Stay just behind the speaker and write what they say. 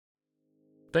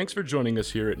Thanks for joining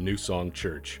us here at New Song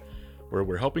Church, where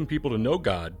we're helping people to know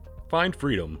God, find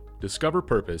freedom, discover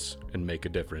purpose, and make a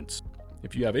difference.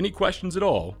 If you have any questions at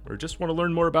all, or just want to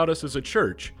learn more about us as a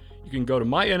church, you can go to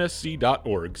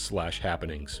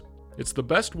mynsc.org/happenings. It's the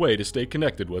best way to stay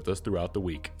connected with us throughout the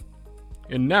week.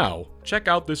 And now, check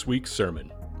out this week's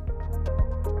sermon.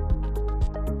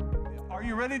 Are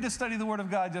you ready to study the Word of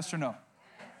God, yes or no?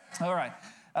 All right.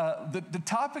 The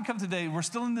topic of today, we're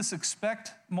still in this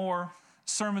Expect More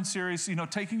sermon series,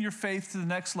 taking your faith to the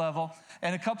next level.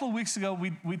 And a couple of weeks ago,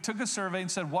 we took a survey and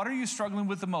said, what are you struggling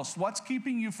with the most? What's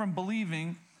keeping you from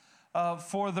believing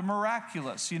for the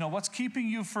miraculous? What's keeping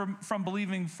you from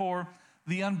believing for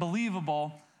the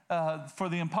unbelievable, for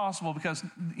the impossible? Because,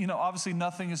 obviously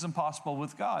nothing is impossible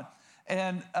with God.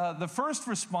 And the first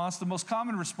response, the most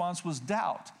common response was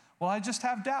doubt. Well, I just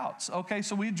have doubts. Okay,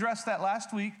 so we addressed that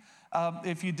last week.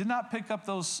 If you did not pick up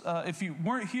those, if you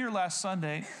weren't here last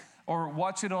Sunday, or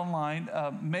watch it online,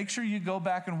 make sure you go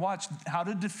back and watch how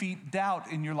to defeat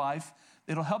doubt in your life.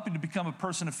 It'll help you to become a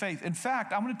person of faith. In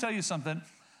fact, I'm going to tell you something.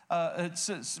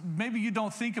 It's maybe you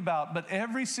don't think about, but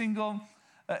every single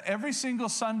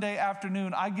Sunday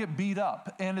afternoon, I get beat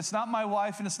up. And it's not my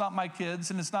wife, and it's not my kids,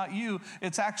 and it's not you.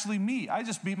 It's actually me. I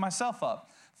just beat myself up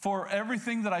for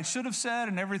everything that I should have said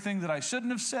and everything that I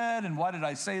shouldn't have said, and why did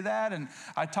I say that? And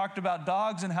I talked about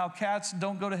dogs and how cats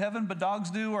don't go to heaven, but dogs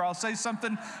do, or I'll say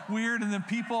something weird, and then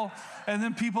people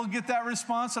get that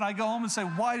response, and I go home and say,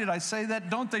 why did I say that?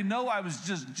 Don't they know I was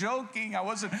just joking? I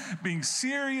wasn't being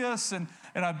serious, and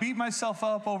I beat myself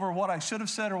up over what I should have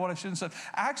said or what I shouldn't have said.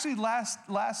 Actually,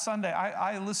 last Sunday,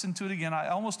 I listened to it again. I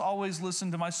almost always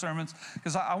listen to my sermons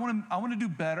because I want to do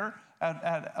better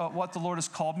at what the Lord has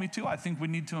called me to. I think we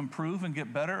need to improve and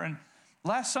get better. And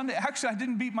last Sunday, actually, I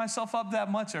didn't beat myself up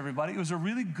that much, everybody. It was a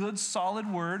really good, solid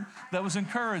word that was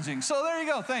encouraging. So there you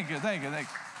go. Thank you.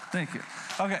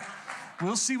 Okay,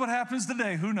 we'll see what happens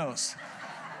today. Who knows?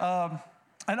 And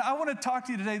I want to talk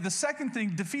to you today. The second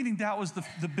thing, defeating doubt, was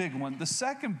the big one. The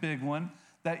second big one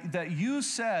that you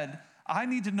said, I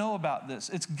need to know about this.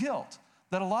 It's guilt.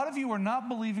 That a lot of you are not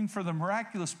believing for the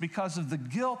miraculous because of the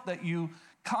guilt that you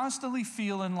constantly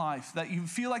feel in life, that you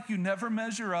feel like you never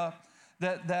measure up,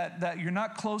 that you're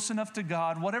not close enough to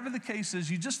God. Whatever the case is,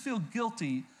 you just feel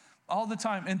guilty all the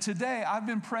time. And today, I've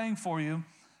been praying for you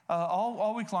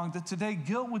all week long, that today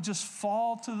guilt would just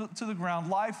fall to the ground,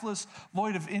 lifeless,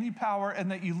 void of any power, and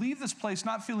that you leave this place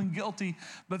not feeling guilty,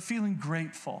 but feeling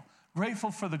grateful. Grateful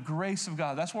for the grace of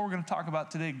God. That's what we're going to talk about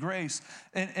today, grace.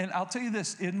 And I'll tell you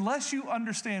this, unless you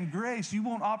understand grace, you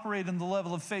won't operate in the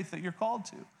level of faith that you're called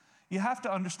to. You have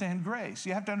to understand grace.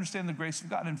 You have to understand the grace of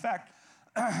God. In fact,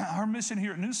 our mission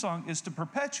here at New Song is to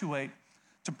propagate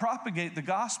the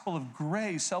gospel of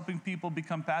grace, helping people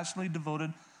become passionately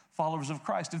devoted followers of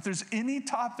Christ. If there's any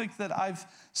topic that I've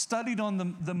studied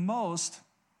on the most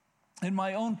in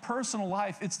my own personal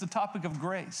life, it's the topic of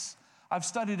grace. I've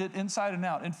studied it inside and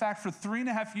out. In fact, for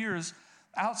 3.5 years,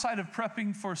 outside of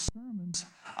prepping for sermons,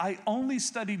 I only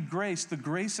studied grace, the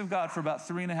grace of God, for about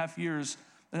 3.5 years.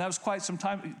 And that was quite some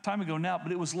time ago now,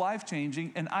 but it was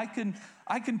life-changing. And I can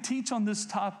teach on this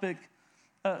topic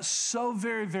so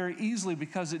very, very easily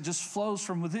because it just flows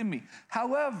from within me.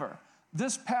 However,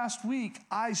 this past week,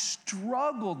 I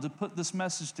struggled to put this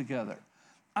message together.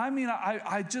 I mean,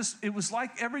 it was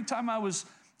like every time I was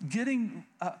getting,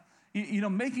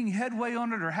 making headway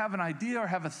on it, or have an idea or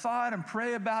have a thought and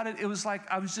pray about it, it was like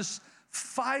I was just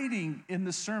fighting in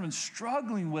the sermon,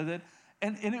 struggling with it.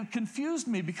 And it confused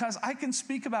me because I can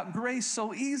speak about grace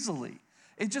so easily.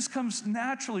 It just comes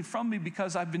naturally from me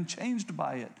because I've been changed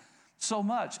by it so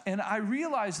much. And I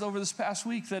realized over this past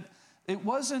week that it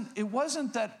wasn't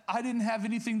that I didn't have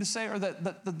anything to say, or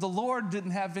that the Lord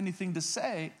didn't have anything to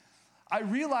say. I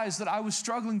realized that I was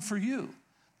struggling for you,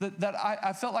 that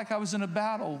I felt like I was in a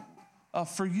battle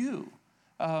for you.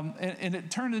 And it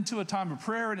turned into a time of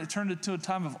prayer, and it turned into a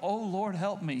time of, oh, Lord,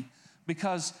 help me,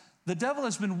 because the devil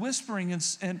has been whispering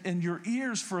in your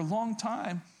ears for a long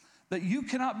time that you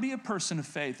cannot be a person of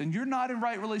faith, and you're not in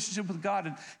right relationship with God,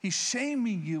 and he's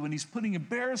shaming you, and he's putting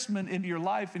embarrassment into your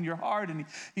life and your heart, and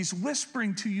he's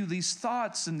whispering to you these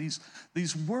thoughts and these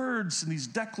words and these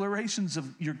declarations of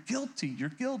you're guilty, you're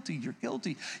guilty, you're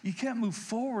guilty. You can't move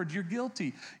forward, you're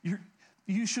guilty.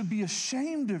 You should be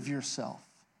ashamed of yourself.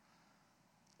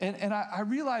 And I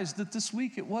realized that this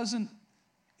week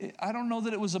I don't know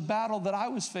that it was a battle that I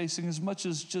was facing as much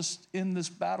as just in this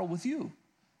battle with you,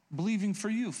 believing for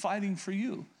you, fighting for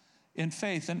you in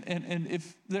faith. And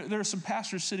if there are some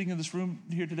pastors sitting in this room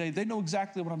here today, they know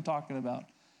exactly what I'm talking about.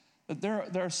 But there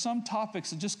are some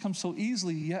topics that just come so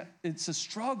easily, yet it's a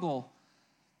struggle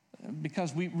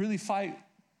because we really fight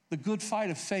the good fight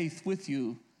of faith with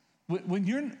you. When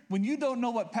you don't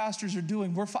know what pastors are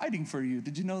doing, we're fighting for you.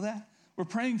 Did you know that? We're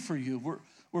praying for you.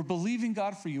 We're believing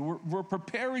God for you. We're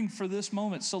preparing for this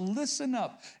moment. So listen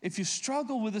up. If you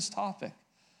struggle with this topic,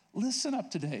 listen up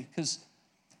today, because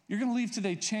you're going to leave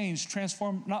today changed,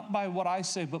 transformed, not by what I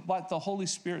say, but what the Holy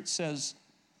Spirit says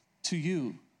to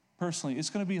you personally. It's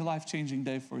going to be a life-changing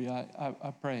day for you,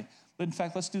 I pray. But in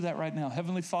fact, let's do that right now.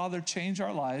 Heavenly Father, change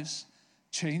our lives,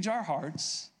 change our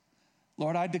hearts.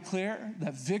 Lord, I declare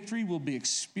that victory will be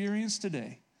experienced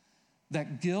today,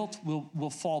 that guilt will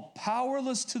fall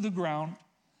powerless to the ground,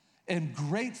 and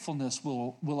gratefulness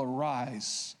will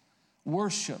arise.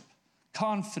 Worship,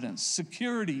 confidence,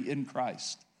 security in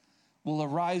Christ will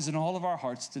arise in all of our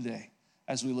hearts today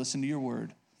as we listen to your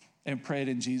word and pray it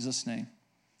in Jesus' name.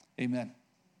 Amen.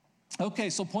 Okay,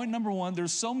 so point number one,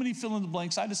 there's so many fill in the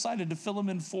blanks. I decided to fill them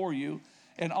in for you.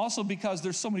 And also because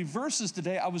there's so many verses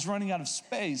today, I was running out of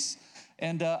space.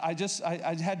 And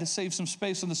I had to save some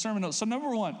space on the sermon notes. So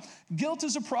number one, guilt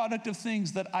is a product of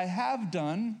things that I have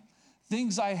done,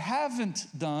 things I haven't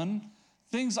done,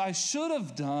 things I should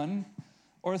have done,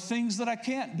 or things that I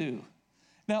can't do.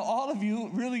 Now, all of you,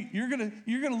 really, you're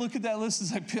gonna look at that list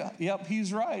and say, yep,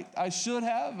 he's right. I should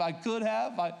have, I could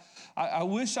have, I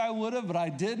wish I would have, but I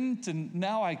didn't, and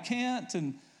now I can't.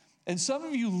 And some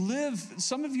of you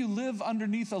live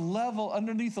underneath a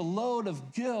load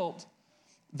of guilt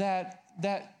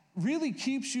that really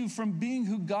keeps you from being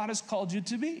who God has called you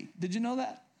to be. Did you know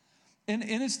that? And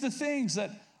it's the things that,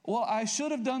 well, I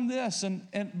should have done this,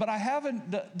 but I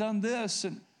haven't done this,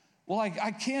 and well,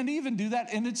 I can't even do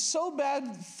that. And it's so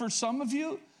bad for some of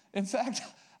you. In fact,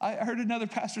 I heard another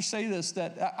pastor say this,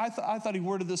 that I thought he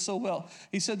worded this so well.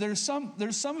 He said, there's some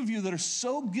of you that are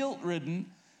so guilt-ridden,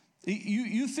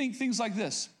 you think things like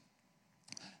this.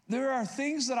 There are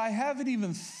things that I haven't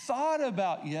even thought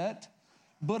about yet,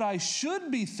 but I should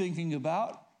be thinking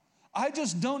about. I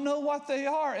just don't know what they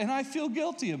are, and I feel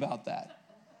guilty about that.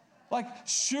 Like,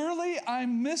 surely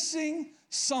I'm missing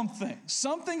something.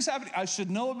 Something's happening. I should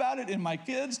know about it in my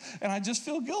kids, and I just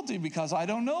feel guilty because I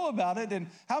don't know about it. And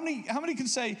how many can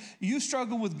say you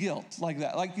struggle with guilt like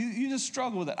that? Like you just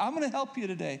struggle with it. I'm going to help you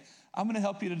today.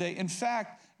 In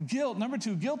fact, guilt, number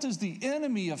two, guilt is the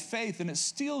enemy of faith, and it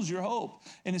steals your hope,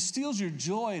 and it steals your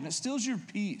joy, and it steals your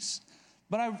peace.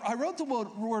 But I wrote the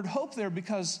word hope there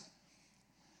because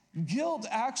guilt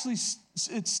actually,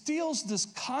 it steals this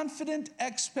confident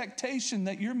expectation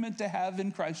that you're meant to have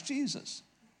in Christ Jesus.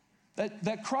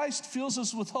 That Christ fills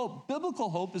us with hope. Biblical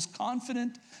hope is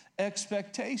confident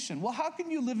expectation. Well, how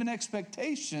can you live in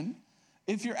expectation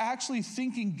if you're actually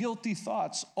thinking guilty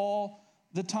thoughts all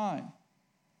the time?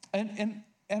 And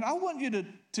I want you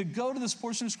to go to this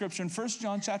portion of Scripture in 1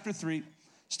 John chapter 3,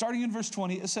 starting in verse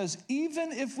 20. It says,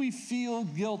 even if we feel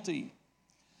guilty,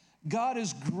 God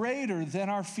is greater than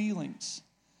our feelings,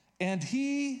 and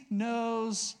he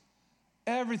knows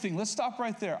everything. Let's stop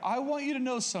right there. I want you to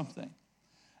know something,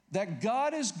 that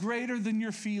God is greater than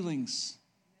your feelings.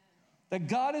 That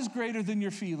God is greater than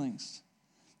your feelings.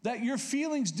 That your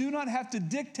feelings do not have to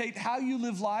dictate how you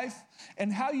live life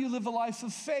and how you live a life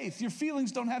of faith. Your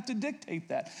feelings don't have to dictate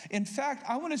that. In fact,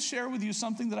 I want to share with you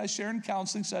something that I share in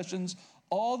counseling sessions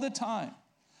all the time.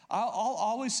 I'll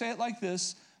always say it like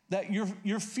this, that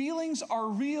your feelings are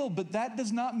real, but that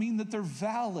does not mean that they're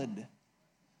valid.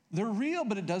 They're real,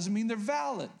 but it doesn't mean they're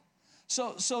valid.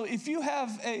 So if you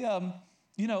have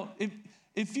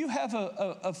if you have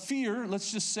a fear,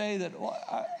 let's just say that,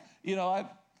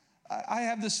 I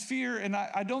have this fear and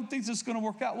I don't think this is going to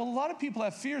work out. Well, a lot of people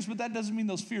have fears, but that doesn't mean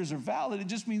those fears are valid. It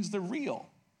just means they're real.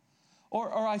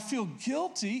 Or I feel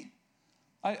guilty.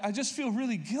 I just feel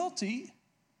really guilty.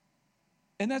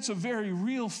 And that's a very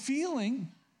real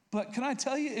feeling. But can I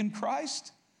tell you, in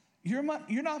Christ, you're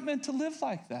not meant to live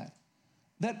like that.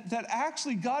 That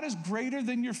actually God is greater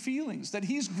than your feelings. That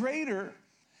he's greater.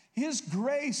 His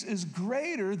grace is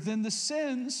greater than the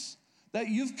sins that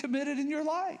you've committed in your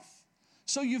life.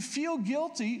 So you feel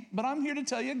guilty, but I'm here to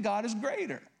tell you God is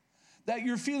greater. That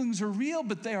your feelings are real,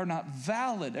 but they are not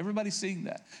valid. Everybody's seeing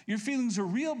that. Your feelings are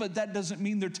real, but that doesn't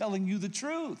mean they're telling you the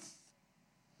truth.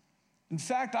 In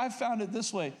fact, I've found it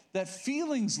this way, that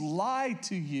feelings lie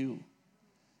to you.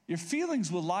 Your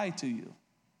feelings will lie to you.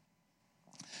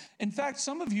 In fact,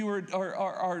 some of you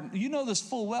are you know this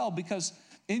full well, because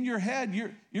in your head,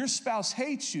 your spouse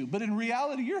hates you, but in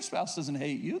reality, your spouse doesn't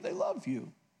hate you, they love you.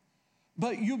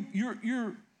 But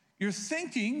you're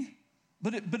thinking,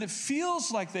 but it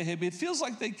feels like they hate me. It feels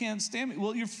like they can't stand me.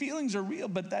 Well, your feelings are real,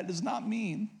 but that does not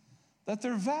mean that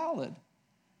they're valid.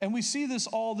 And we see this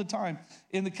all the time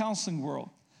in the counseling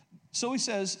world. So he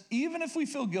says, even if we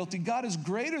feel guilty, God is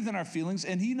greater than our feelings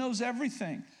and he knows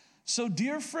everything. So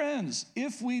dear friends,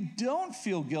 if we don't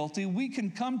feel guilty, we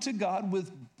can come to God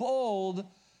with bold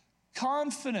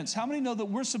confidence. How many know that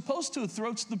we're supposed to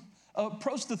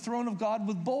approach the throne of God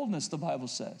with boldness, the Bible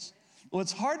says? Well,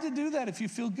 it's hard to do that if you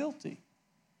feel guilty.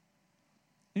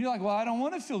 And you're like, well, I don't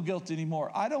want to feel guilty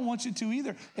anymore. I don't want you to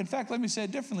either. In fact, let me say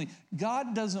it differently.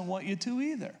 God doesn't want you to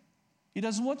either. He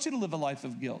doesn't want you to live a life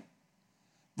of guilt.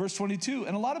 Verse 22,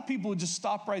 and a lot of people would just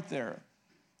stop right there.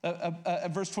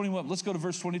 At verse 21, let's go to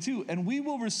verse 22. And we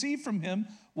will receive from him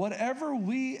whatever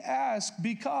we ask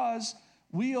because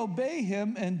we obey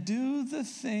him and do the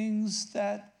things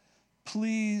that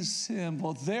please him.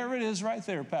 Well, there it is right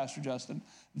there, Pastor Justin.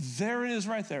 There it is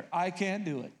right there. I can't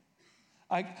do it.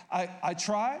 I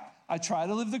try. I try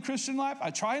to live the Christian life.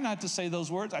 I try not to say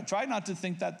those words. I try not to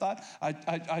think that thought.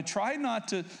 I try not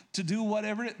to do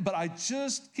whatever, but I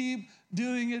just keep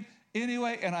doing it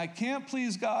anyway, and I can't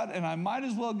please God, and I might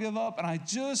as well give up, and I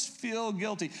just feel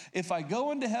guilty. If I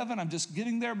go into heaven, I'm just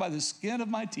getting there by the skin of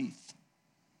my teeth.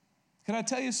 Can I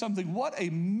tell you something? What a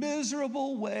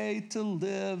miserable way to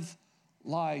live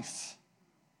life.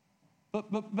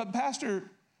 But Pastor,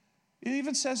 it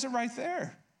even says it right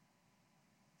there,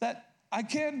 that I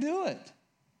can't do it.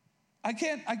 I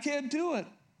can't do it.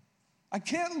 I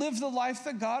can't live the life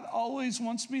that God always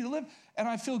wants me to live. And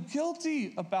I feel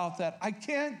guilty about that. I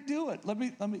can't do it. Let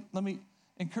me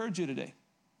encourage you today.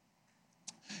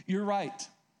 You're right.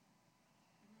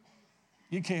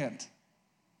 You can't.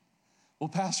 Well,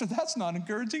 Pastor, that's not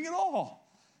encouraging at all.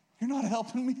 You're not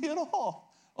helping me at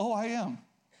all. Oh, I am.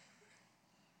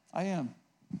 I am.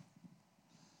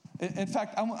 In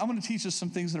fact, I'm going to teach us some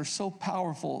things that are so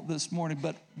powerful this morning,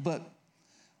 but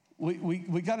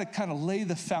we got to kind of lay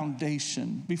the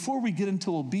foundation. Before we get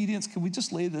into obedience, can we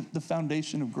just lay the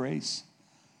foundation of grace?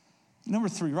 Number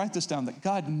 3, write this down, that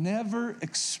God never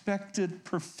expected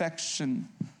perfection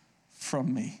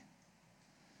from me.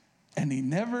 And he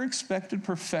never expected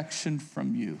perfection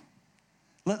from you.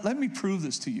 Let me prove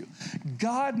this to you.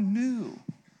 God knew,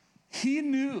 he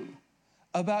knew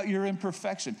about your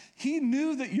imperfection. He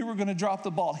knew that you were going to drop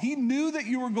the ball. He knew that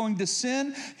you were going to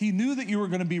sin. He knew that you were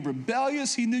going to be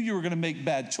rebellious. He knew you were going to make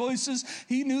bad choices.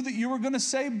 He knew that you were going to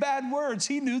say bad words.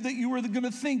 He knew that you were going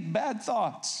to think bad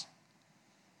thoughts.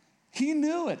 He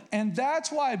knew it. And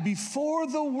that's why before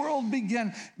the world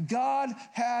began, God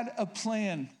had a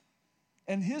plan.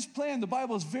 And his plan, the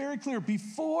Bible is very clear.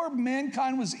 Before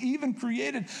mankind was even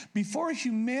created, before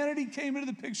humanity came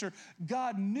into the picture,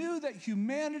 God knew that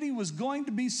humanity was going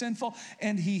to be sinful,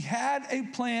 and he had a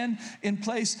plan in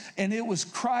place, and it was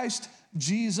Christ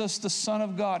Jesus, the Son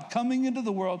of God, coming into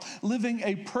the world, living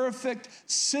a perfect,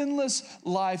 sinless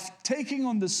life, taking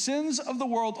on the sins of the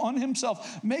world on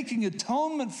himself, making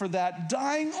atonement for that,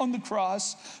 dying on the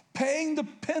cross, paying the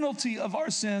penalty of our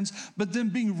sins, but then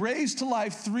being raised to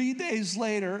life 3 days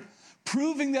later,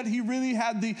 proving that he really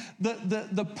had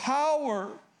the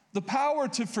power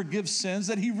to forgive sins,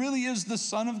 that he really is the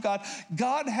Son of God.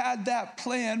 God had that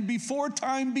plan before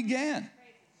time began.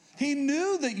 He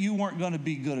knew that you weren't going to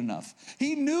be good enough.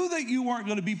 He knew that you weren't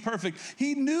going to be perfect.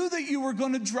 He knew that you were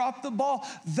going to drop the ball.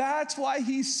 That's why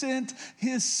he sent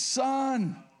his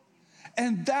Son.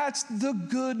 And that's the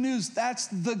good news. That's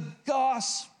the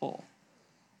gospel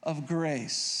of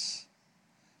grace.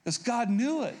 Because God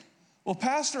knew it. Well,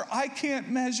 Pastor, I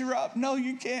can't measure up. No,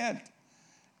 you can't.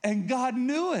 And God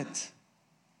knew it.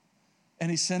 And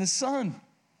he sent his Son.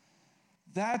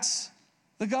 That's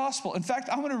the gospel. In fact,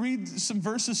 I'm going to read some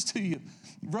verses to you.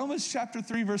 Romans chapter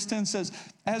 3, verse 10 says,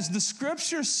 as the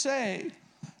scriptures say,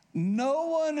 no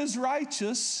one is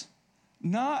righteous,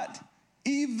 not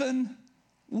even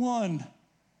one.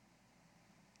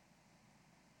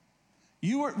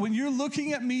 When you're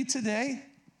looking at me today,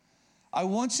 I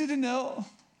want you to know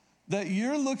that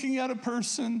you're looking at a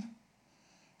person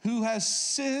who has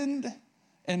sinned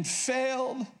and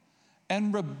failed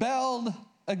and rebelled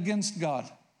against God.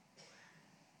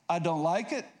 I don't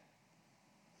like it.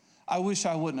 I wish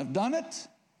I wouldn't have done it.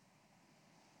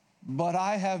 But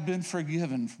I have been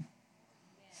forgiven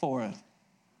for it.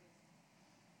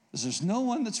 Because there's no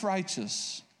one that's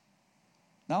righteous.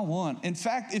 Not one. In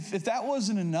fact, if that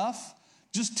wasn't enough,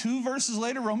 just 2 verses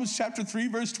later, Romans chapter 3,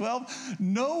 verse 12,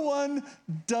 no one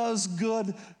does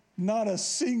good, not a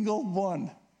single one.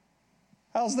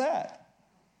 How's that?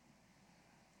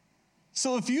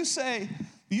 So if you say,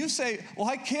 well,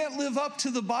 I can't live up to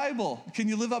the Bible. Can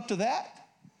you live up to that?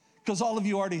 Because all of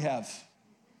you already have.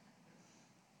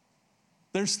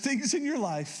 There's things in your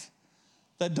life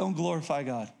that don't glorify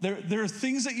God. There are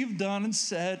things that you've done and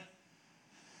said,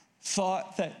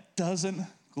 thought that doesn't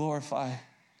glorify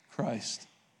Christ.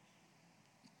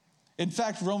 In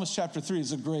fact, Romans chapter 3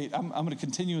 is a great, I'm going to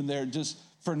continue in there just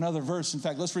for another verse. In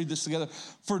fact, let's read this together.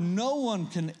 For no one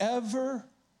can ever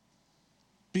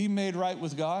be made right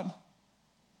with God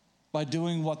by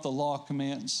doing what the law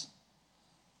commands.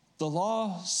 The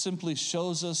law simply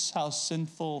shows us how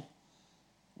sinful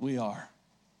we are.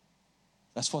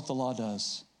 That's what the law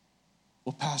does.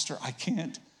 Well, Pastor, I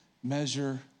can't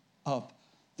measure up.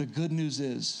 The good news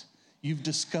is you've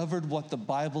discovered what the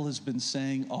Bible has been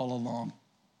saying all along.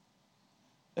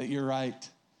 That you're right.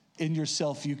 In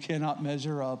yourself, you cannot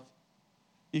measure up.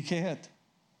 You can't.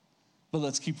 But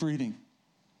let's keep reading.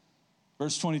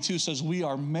 Verse 22 says, we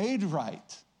are made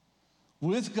right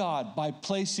with God by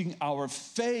placing our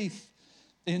faith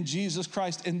in Jesus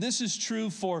Christ. And this is true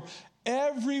for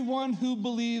everyone who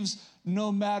believes,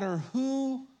 no matter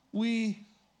who we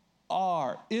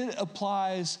are. It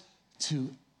applies to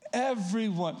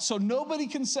everyone. So nobody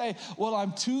can say, well,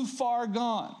 I'm too far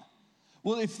gone.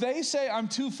 Well, if they say I'm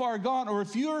too far gone, or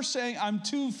if you're saying I'm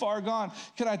too far gone,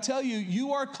 can I tell you,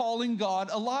 you are calling God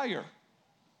a liar.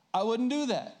 I wouldn't do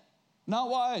that. Not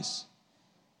wise.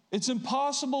 It's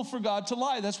impossible for God to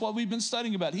lie. That's what we've been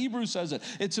studying about. Hebrews says it.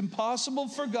 It's impossible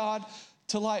for God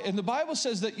to lie. And the Bible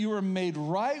says that you are made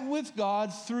right with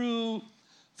God through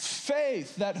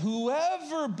faith, that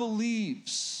whoever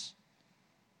believes,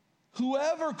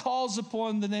 whoever calls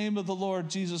upon the name of the Lord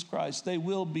Jesus Christ, they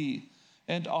will be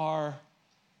and are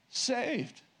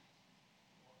saved.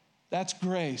 That's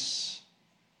grace.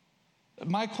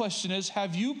 My question is,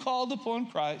 have you called upon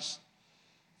Christ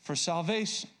for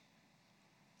salvation?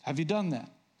 Have you done that?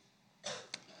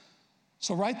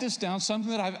 So write this down,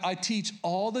 something that I teach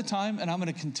all the time, and I'm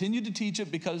going to continue to teach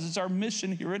it because it's our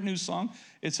mission here at New Song.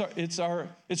 It's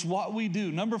what we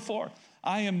do. Number 4,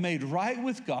 I am made right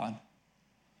with God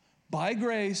by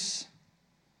grace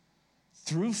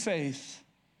through faith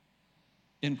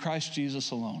in Christ Jesus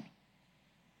alone.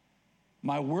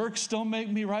 My works don't make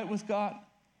me right with God.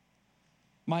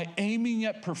 My aiming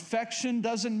at perfection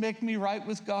doesn't make me right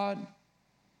with God.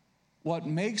 What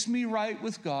makes me right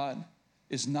with God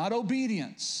is not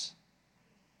obedience.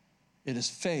 It is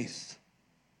faith,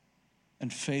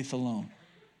 and faith alone.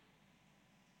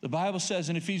 The Bible says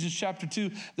in Ephesians chapter 2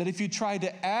 that if you try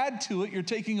to add to it, you're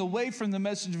taking away from the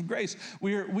message of grace.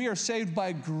 We are saved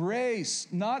by grace,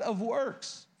 not of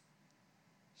works.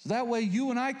 So that way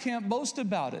you and I can't boast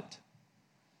about it.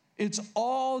 It's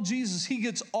all Jesus. He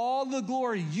gets all the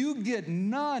glory. You get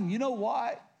none. You know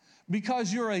why?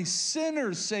 Because you're a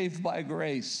sinner saved by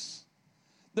grace.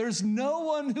 There's no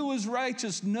one who is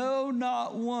righteous. No,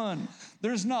 not one.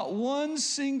 There's not one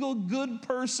single good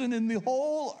person in the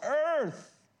whole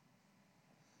earth.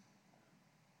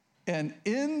 And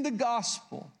in the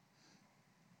gospel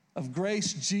of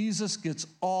grace, Jesus gets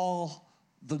all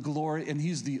the glory, and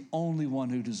he's the only one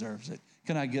who deserves it.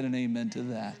 Can I get an amen to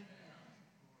that?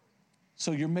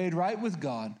 So you're made right with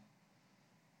God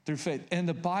through faith. And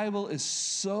the Bible is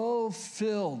so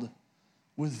filled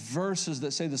with verses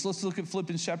that say this. Let's look at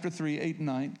Philippians chapter 3, 8 and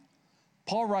 9.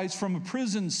 Paul writes from a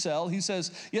prison cell, he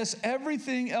says, yes,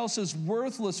 everything else is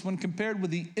worthless when compared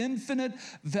with the infinite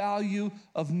value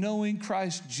of knowing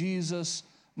Christ Jesus,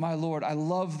 my Lord. I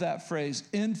love that phrase,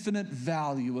 infinite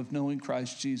value of knowing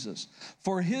Christ Jesus.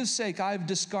 For his sake, I've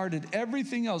discarded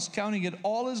everything else, counting it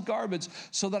all as garbage,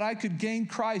 so that I could gain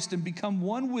Christ and become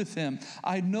one with him.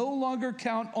 I no longer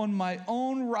count on my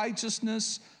own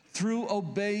righteousness through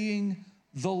obeying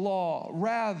the law.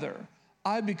 Rather,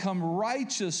 I become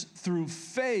righteous through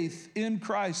faith in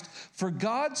Christ. For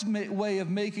God's way of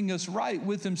making us right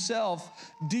with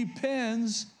himself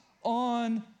depends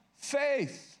on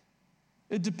faith.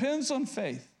 It depends on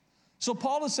faith. So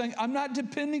Paul is saying, I'm not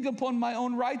depending upon my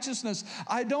own righteousness.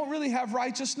 I don't really have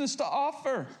righteousness to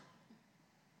offer.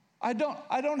 I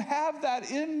don't have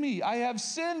that in me. I have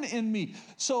sin in me.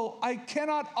 So I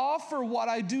cannot offer what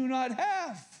I do not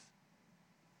have.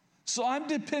 So I'm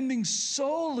depending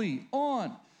solely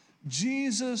on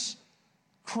Jesus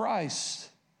Christ.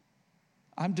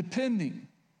 I'm depending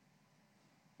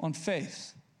on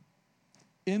faith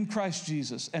in Christ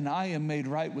Jesus, and I am made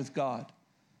right with God.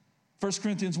 1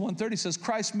 Corinthians 1:30 says,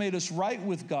 Christ made us right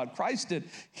with God. Christ did.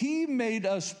 He made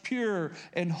us pure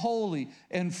and holy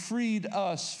and freed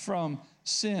us from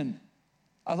sin.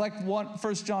 I like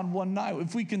 1 John 1:9.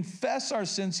 If we confess our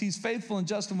sins, he's faithful and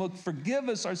just and will forgive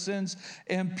us our sins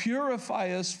and purify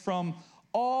us from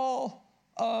all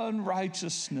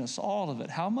unrighteousness. All of it.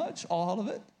 How much? All of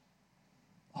it.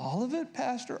 All of it,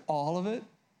 Pastor. All of it.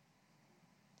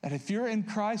 That if you're in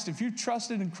Christ, if you're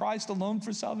trusted in Christ alone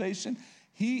for salvation,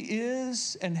 he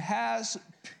is and has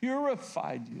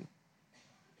purified you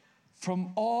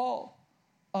from all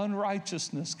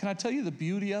unrighteousness. Can I tell you the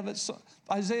beauty of it? So,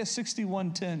 Isaiah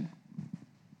 61:10.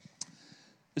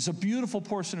 It's a beautiful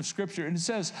portion of scripture. And it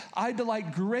says, I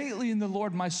delight greatly in the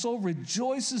Lord. My soul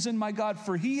rejoices in my God,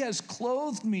 for he has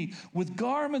clothed me with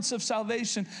garments of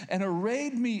salvation and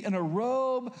arrayed me in a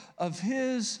robe of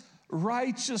his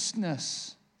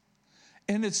righteousness.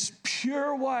 And it's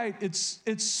pure white. It's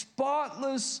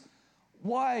spotless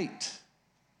white.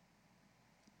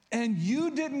 And you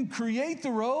didn't create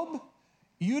the robe.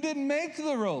 You didn't make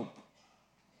the robe.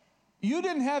 You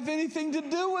didn't have anything to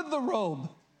do with the robe.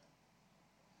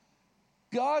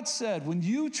 God said, when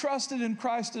you trusted in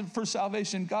Christ for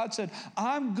salvation, God said,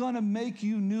 I'm going to make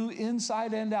you new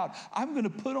inside and out. I'm going to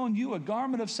put on you a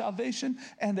garment of salvation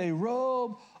and a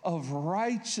robe of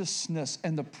righteousness.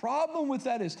 And the problem with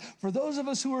that is, for those of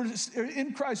us who are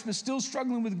in Christ but still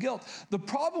struggling with guilt, the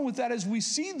problem with that is we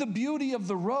see the beauty of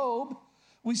the robe,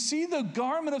 we see the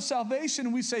garment of salvation,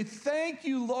 and we say, thank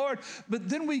you, Lord. But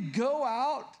then we go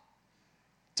out.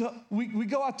 We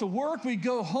go out to work, we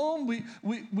go home,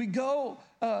 we go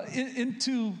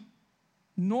into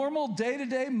normal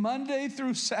day-to-day, Monday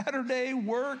through Saturday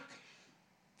work,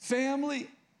 family,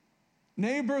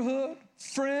 neighborhood,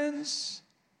 friends.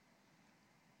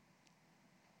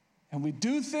 And we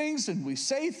do things and we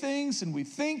say things and we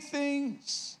think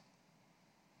things.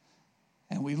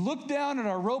 And we look down at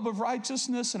our robe of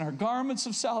righteousness and our garments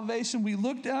of salvation. We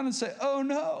look down and say, oh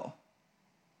no,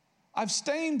 I've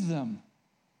stained them.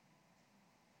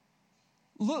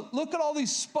 Look at all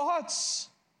these spots.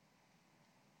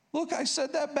 Look, I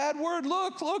said that bad word.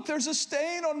 Look, there's a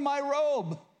stain on my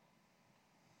robe.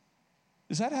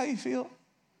 Is that how you feel?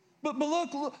 But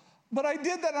look, but I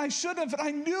did that and I shouldn't have. And I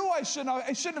knew I shouldn't.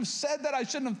 I shouldn't have said that. I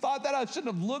shouldn't have thought that. I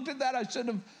shouldn't have looked at that. I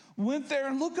shouldn't have went there.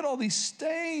 And look at all these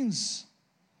stains.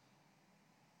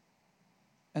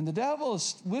 And the devil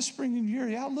is whispering in your ear,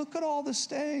 yeah, look at all the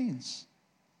stains.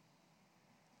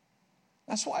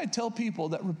 That's why I tell people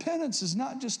that repentance is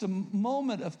not just a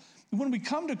moment of, when we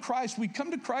come to Christ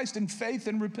in faith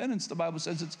and repentance. The Bible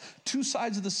says it's two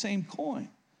sides of the same coin.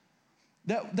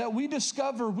 That we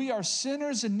discover we are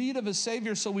sinners in need of a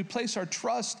Savior, so we place our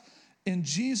trust in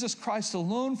Jesus Christ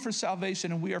alone for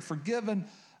salvation, and we are forgiven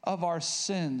of our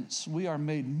sins. We are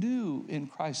made new in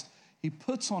Christ. He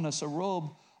puts on us a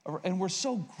robe, and we're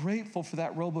so grateful for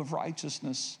that robe of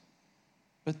righteousness.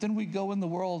 But then we go in the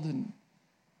world and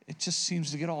it just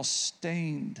seems to get all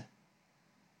stained.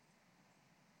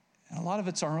 And a lot of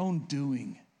it's our own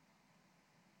doing.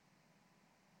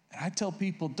 And I tell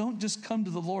people, don't just come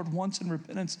to the Lord once in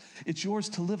repentance. It's yours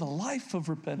to live a life of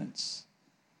repentance.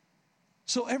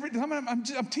 So every time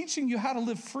I'm teaching you how to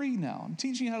live free now. I'm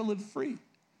teaching you how to live free.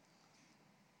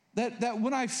 That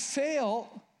when I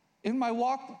fail in my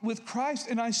walk with Christ,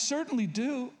 and I certainly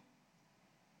do,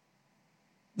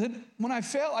 that when I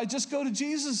fail, I just go to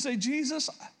Jesus and say, Jesus,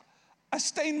 I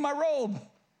stained my robe.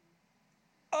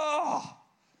 Oh,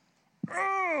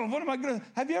 what am I gonna?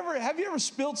 Have you ever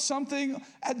spilled something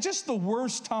at just the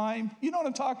worst time? You know what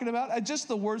I'm talking about? At just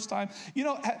the worst time. You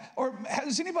know, or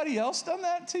has anybody else done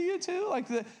that to you too? Like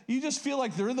you just feel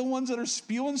like they're the ones that are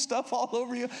spewing stuff all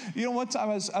over you. You know, one time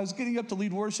I was getting up to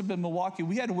lead worship in Milwaukee.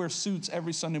 We had to wear suits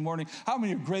every Sunday morning. How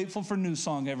many are grateful for New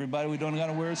Song, everybody? We don't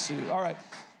gotta wear a suit. All right.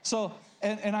 So,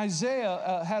 and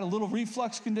Isaiah had a little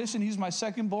reflux condition. He's my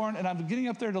second born, and I'm getting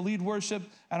up there to lead worship,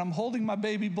 and I'm holding my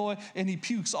baby boy, and he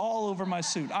pukes all over my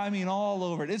suit. I mean, all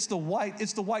over it. It's the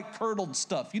white curdled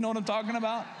stuff. You know what I'm talking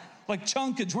about? Like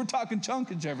chunkage. We're talking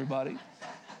chunkage, everybody.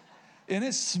 And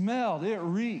it smelled. It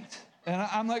reeked. And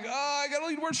I'm like, I got to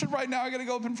lead worship right now. I got to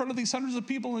go up in front of these hundreds of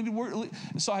people.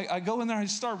 So I go in there, and I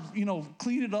start,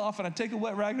 clean it off, and I take a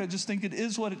wet rag, and I just think it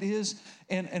is what it is.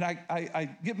 And I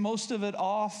get most of it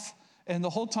off. And the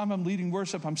whole time I'm leading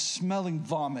worship, I'm smelling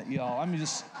vomit, y'all. I'm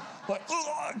just like,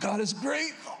 oh, God is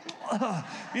great.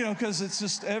 Because it's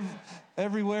just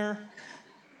everywhere.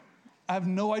 I have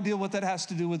no idea what that has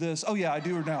to do with this. Oh, yeah, I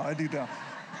do now.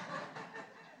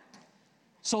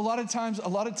 So a lot of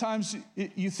times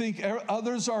you think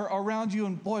others are around you,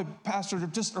 and boy, Pastor, they're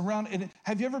just around. And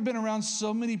have you ever been around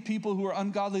so many people who are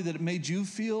ungodly that it made you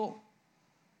feel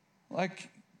like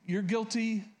you're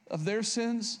guilty of their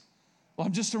sins? Well,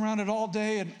 I'm just around it all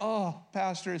day, and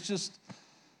Pastor, it's just,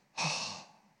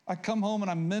 I come home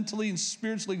and I'm mentally and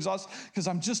spiritually exhausted because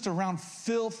I'm just around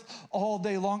filth all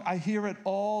day long. I hear it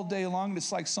all day long.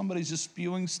 It's like somebody's just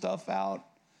spewing stuff out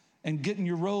and getting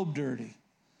your robe dirty.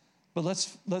 But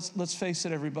let's face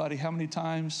it, everybody. How many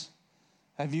times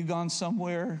have you gone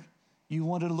somewhere, you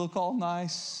wanted to look all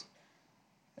nice,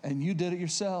 and you did it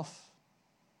yourself?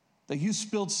 that you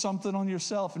spilled something on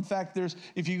yourself. In fact,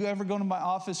 if you ever go to my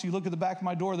office, you look at the back of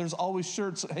my door, there's always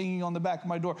shirts hanging on the back of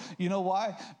my door. You know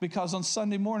why? Because on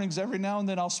Sunday mornings, every now and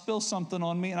then I'll spill something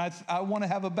on me, and I want to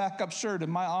have a backup shirt in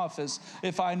my office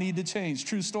if I need to change.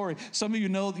 True story. Some of you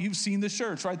know, you've seen the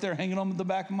shirts right there hanging on the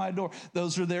back of my door.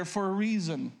 Those are there for a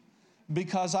reason,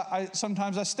 because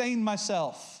sometimes I stain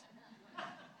myself.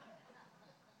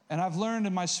 And I've learned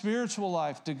in my spiritual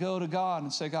life to go to God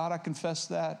and say, God, I confess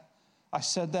that. I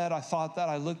said that, I thought that,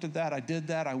 I looked at that, I did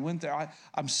that, I went there.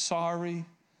 I'm sorry.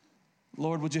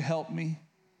 Lord, would you help me?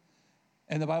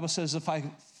 And the Bible says if I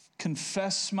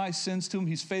confess my sins to him,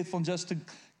 he's faithful and just to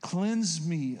cleanse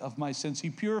me of my sins. He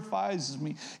purifies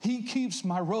me. He keeps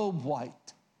my robe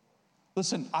white.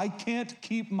 Listen, I can't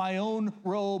keep my own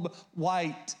robe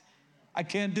white. I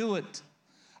can't do it.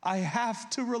 I have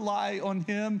to rely on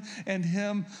him and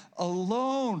him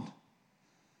alone.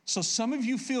 So some of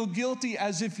you feel guilty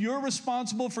as if you're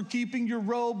responsible for keeping your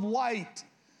robe white.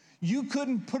 You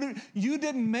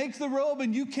didn't make the robe,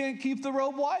 and you can't keep the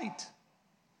robe white.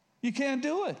 You can't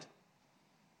do it.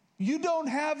 You don't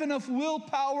have enough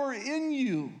willpower in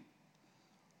you.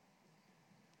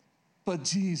 But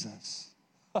Jesus,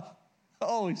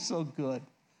 oh, he's so good.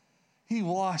 He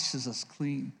washes us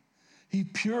clean. He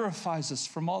purifies us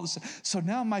from all this. So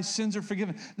now my sins are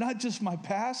forgiven. Not just my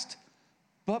past,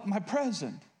 but my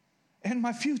present. And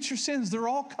my future sins, they're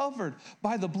all covered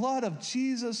by the blood of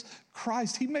Jesus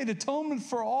Christ. He made atonement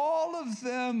for all of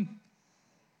them.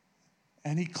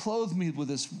 And he clothed me with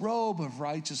this robe of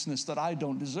righteousness that I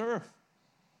don't deserve.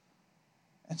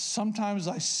 And sometimes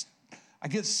I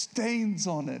get stains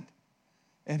on it.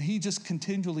 And he just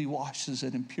continually washes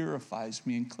it and purifies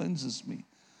me and cleanses me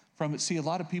from it. See, a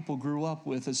lot of people grew up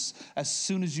with, as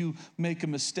soon as you make a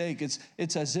mistake,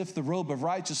 it's as if the robe of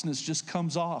righteousness just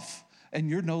comes off. And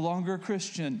you're no longer a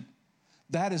Christian.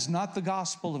 That is not the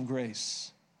gospel of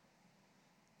grace.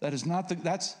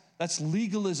 That's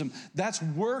legalism. That's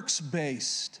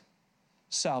works-based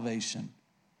salvation.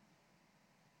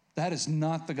 That is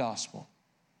not the gospel.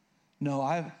 No,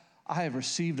 I have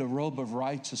received a robe of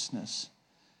righteousness.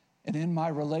 And in my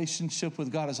relationship with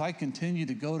God, as I continue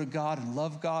to go to God and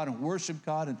love God and worship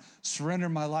God and surrender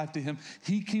my life to him,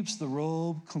 he keeps the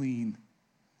robe clean.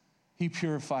 He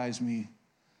purifies me.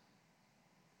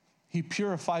 He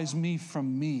purifies me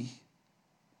from me.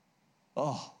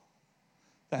 Oh,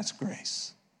 that's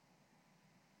grace.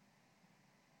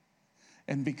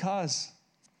 And because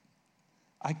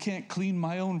I can't clean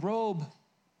my own robe,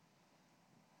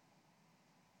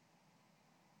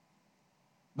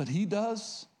 but he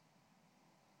does,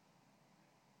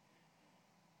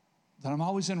 then I'm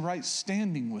always in right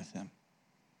standing with him.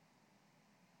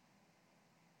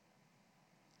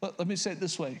 Let me say it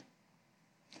this way.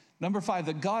 Number 5,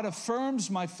 that God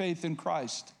affirms my faith in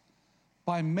Christ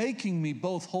by making me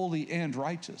both holy and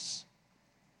righteous.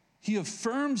 He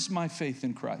affirms my faith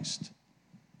in Christ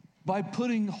by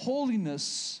putting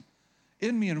holiness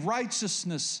in me and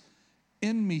righteousness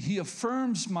in me. He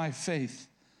affirms my faith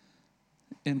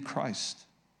in Christ.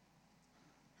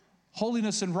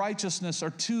 Holiness and righteousness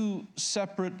are two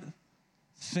separate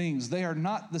things. They are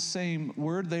not the same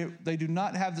word. They do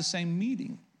not have the same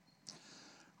meaning.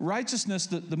 Righteousness,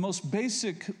 the most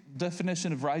basic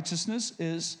definition of righteousness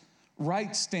is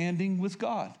right standing with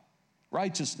God.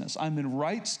 Righteousness, I'm in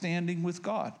right standing with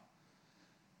God.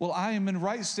 Well, I am in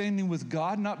right standing with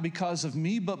God not because of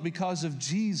me, but because of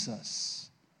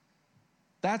Jesus.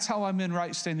 That's how I'm in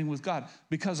right standing with God,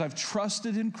 because I've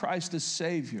trusted in Christ as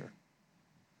Savior.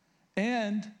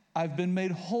 And I've been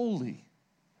made holy.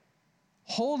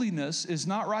 Holiness is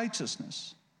not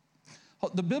righteousness.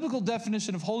 The biblical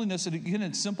definition of holiness, and again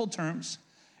in simple terms,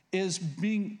 is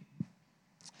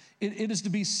it is to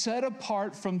be set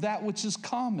apart from that which is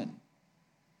common.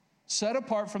 Set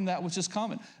apart from that which is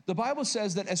common. The Bible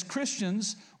says that as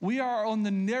Christians, we are on the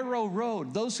narrow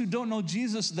road. Those who don't know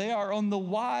Jesus, they are on the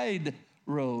wide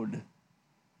road.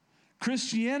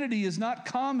 Christianity is not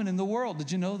common in the world.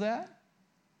 Did you know that?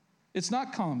 It's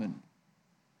not common.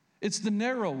 It's the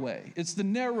narrow way. It's the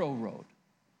narrow road.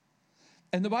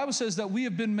 And the Bible says that we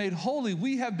have been made holy.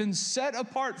 We have been set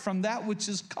apart from that which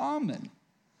is common.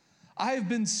 I have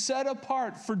been set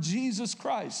apart for Jesus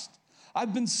Christ.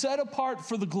 I've been set apart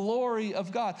for the glory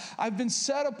of God. I've been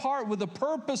set apart with a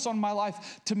purpose on my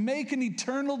life to make an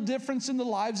eternal difference in the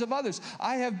lives of others.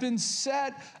 I have been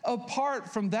set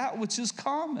apart from that which is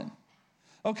common.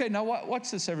 Okay, now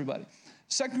watch this, everybody.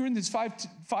 2 Corinthians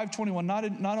 5:21,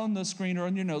 not on the screen or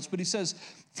on your notes, but he says,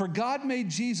 for God made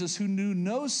Jesus, who knew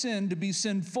no sin, to be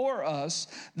sin for us,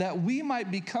 that we might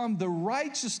become the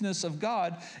righteousness of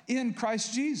God in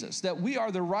Christ Jesus. That we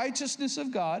are the righteousness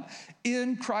of God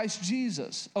in Christ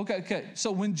Jesus. Okay.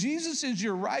 So when Jesus is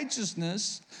your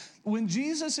righteousness,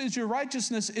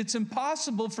 it's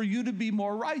impossible for you to be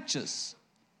more righteous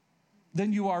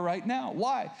than you are right now.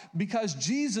 Why? Because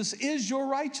Jesus is your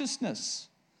righteousness.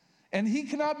 And he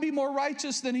cannot be more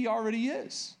righteous than he already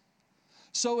is.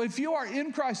 So if you are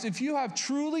in Christ, if you have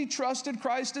truly trusted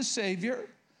Christ as Savior,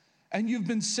 and you've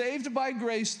been saved by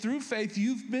grace through faith,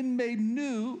 you've been made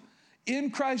new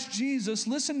in Christ Jesus,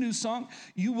 listen, New Song,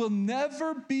 you will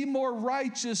never be more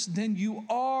righteous than you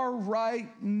are right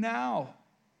now.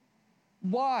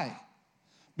 Why?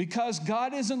 Because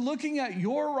God isn't looking at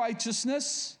your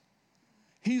righteousness.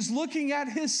 He's looking at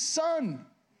his Son.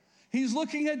 He's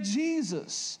looking at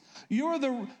Jesus. You're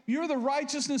the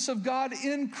righteousness of God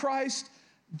in Christ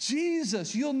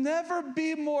Jesus. You'll never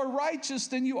be more righteous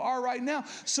than you are right now.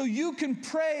 So you can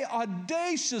pray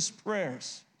audacious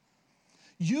prayers.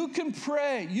 You can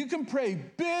pray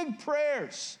big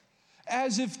prayers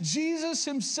as if Jesus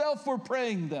himself were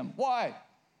praying them. Why?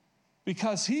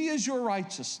 Because he is your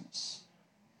righteousness.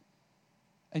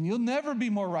 And you'll never be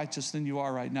more righteous than you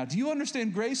are right now. Do you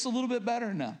understand grace a little bit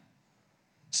better now?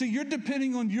 So you're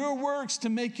depending on your works to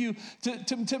make you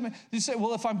say,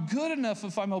 well, if I'm good enough,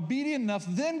 if I'm obedient enough,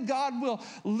 then God will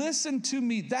listen to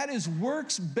me. That is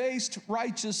works-based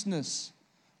righteousness,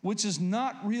 which is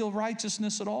not real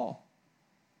righteousness at all.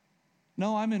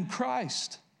 No, I'm in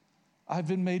Christ. I've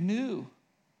been made new.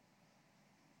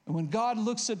 And when God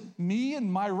looks at me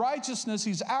and my righteousness,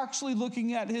 he's actually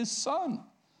looking at his Son.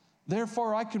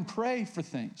 Therefore, I can pray for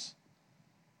things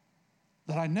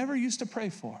that I never used to pray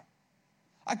for.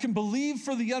 I can believe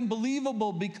for the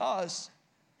unbelievable because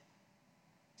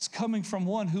it's coming from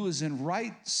one who is in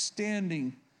right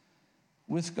standing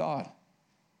with God.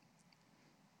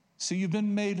 So you've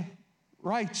been made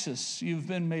righteous. You've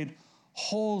been made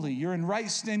holy. You're in right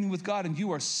standing with God, and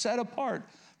you are set apart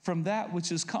from that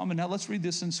which is common. Now let's read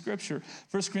this in Scripture.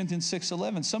 1 Corinthians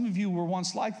 6:11. Some of you were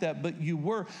once like that, but you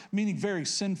were, meaning very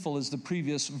sinful is the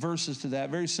previous verses to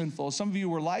that, very sinful. Some of you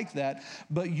were like that,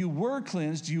 but you were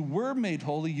cleansed, you were made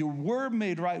holy, you were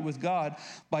made right with God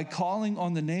by calling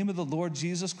on the name of the Lord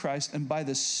Jesus Christ and by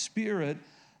the Spirit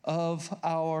of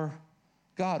our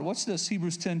God. What's this?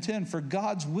 Hebrews 10:10. For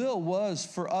God's will was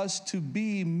for us to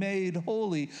be made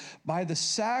holy by the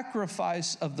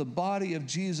sacrifice of the body of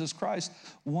Jesus Christ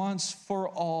once for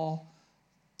all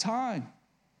time.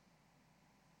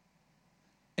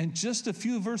 And just a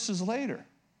few verses later,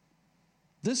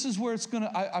 this is where it's going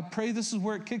to, I pray this is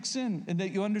where it kicks in and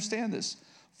that you understand this.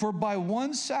 For by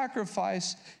one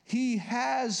sacrifice, he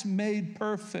has made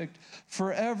perfect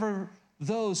forever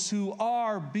those who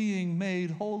are being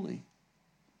made holy.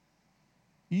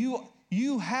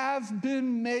 You have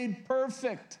been made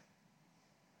perfect,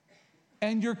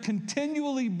 and you're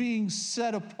continually being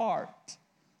set apart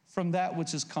from that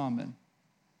which is common.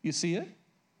 You see it?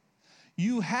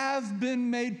 You have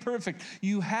been made perfect.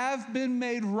 You have been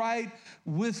made right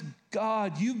with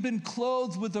God. You've been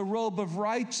clothed with a robe of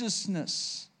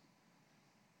righteousness.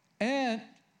 And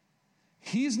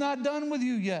he's not done with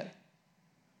you yet.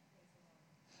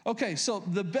 Okay, so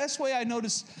the best way I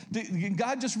noticed,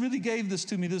 God just really gave this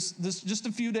to me this just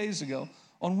a few days ago.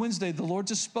 On Wednesday, the Lord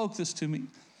just spoke this to me.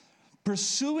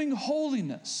 Pursuing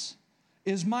holiness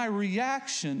is my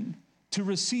reaction to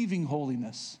receiving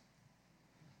holiness.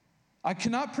 I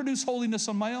cannot produce holiness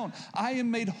on my own. I am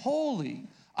made holy.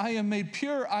 I am made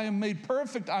pure. I am made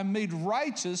perfect. I'm made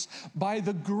righteous by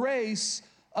the grace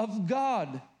of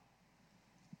God.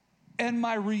 And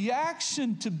my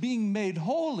reaction to being made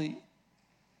holy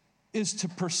is to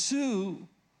pursue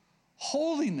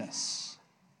holiness.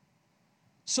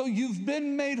 So you've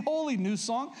been made holy, New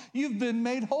Song. You've been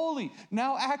made holy.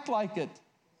 Now act like it.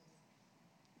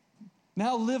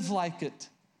 Now live like it.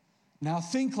 Now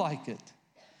think like it.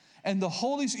 And the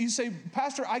Holy Spirit, you say,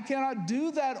 Pastor, I cannot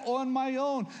do that on my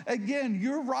own. Again,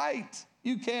 you're right.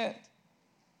 You can't.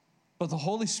 But the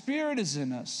Holy Spirit is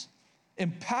in us,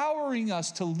 empowering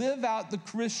us to live out the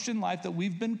Christian life that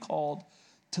we've been called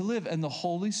to live, and the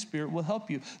Holy Spirit will help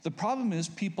you. The problem is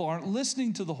people aren't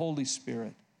listening to the Holy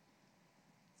Spirit.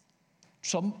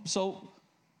 So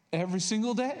every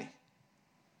single day,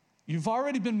 you've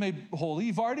already been made holy,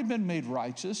 you've already been made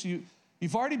righteous,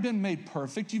 you've already been made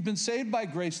perfect, you've been saved by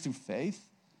grace through faith,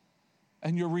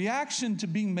 and your reaction to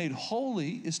being made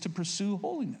holy is to pursue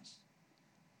holiness.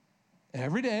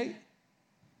 Every day,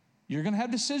 You're going to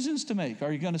have decisions to make.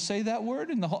 Are you going to say that word?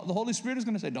 And the Holy Spirit is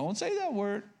going to say, don't say that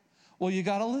word. Well, you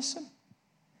got to listen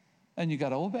and you got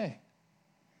to obey.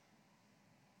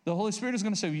 The Holy Spirit is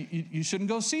going to say, you shouldn't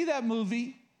go see that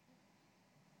movie,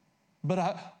 but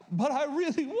I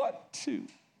really want to.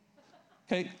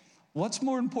 Okay, what's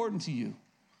more important to you?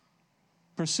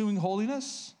 Pursuing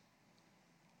holiness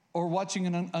or watching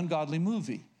an ungodly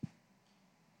movie?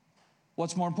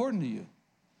 What's more important to you?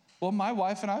 Well, my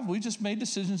wife and I, we just made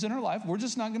decisions in our life. We're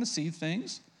just not going to see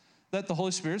things that the Holy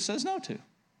Spirit says no to.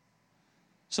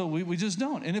 So we just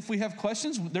don't. And if we have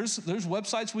questions, there's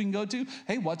websites we can go to.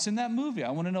 Hey, what's in that movie?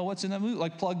 I want to know what's in that movie.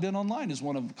 Like Plugged In Online is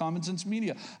one of Common Sense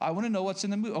Media. I want to know what's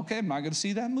in the movie. Okay, I'm not going to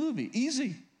see that movie.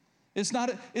 Easy. It's not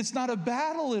a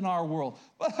battle in our world.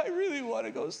 But I really want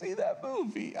to go see that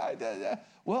movie.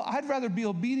 Well, I'd rather be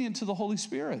obedient to the Holy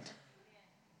Spirit.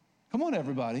 Come on,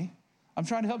 everybody. I'm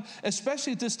trying to help,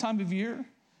 especially at this time of year.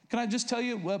 Can I just tell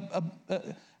you,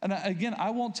 again, I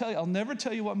won't tell you, I'll never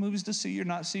tell you what movies to see or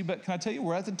not see, but can I tell you,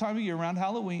 we're at the time of year around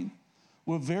Halloween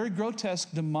where very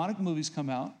grotesque, demonic movies come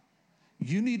out.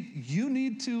 You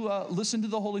need to listen to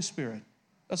the Holy Spirit.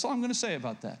 That's all I'm going to say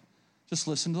about that. Just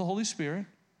listen to the Holy Spirit.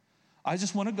 I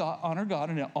just want to honor God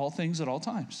in all things at all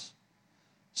times.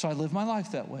 So I live my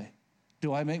life that way.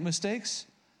 Do I make mistakes?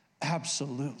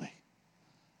 Absolutely.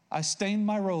 I stain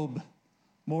my robe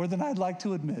more than I'd like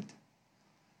to admit.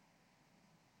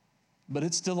 But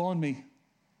it's still on me.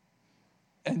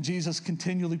 And Jesus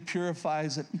continually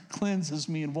purifies it and cleanses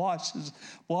me and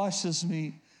washes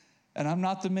me. And I'm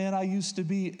not the man I used to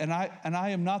be. And I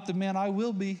am not the man I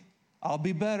will be. I'll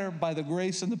be better by the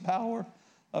grace and the power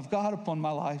of God upon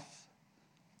my life.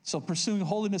 So pursuing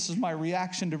holiness is my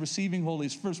reaction to receiving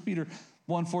holiness. 1 Peter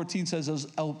 1:14 says, as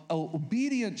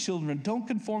obedient children, don't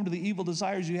conform to the evil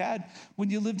desires you had when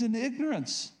you lived in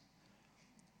ignorance.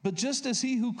 But just as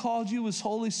he who called you is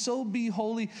holy, so be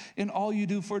holy in all you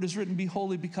do, for it is written, be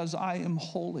holy because I am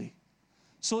holy.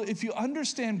 So if you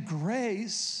understand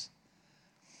grace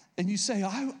and you say,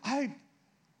 I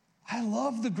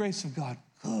love the grace of God,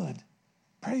 good,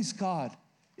 praise God,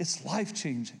 it's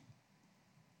life-changing.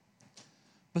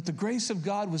 But the grace of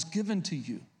God was given to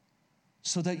you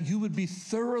so that you would be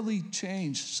thoroughly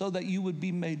changed, so that you would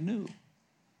be made new.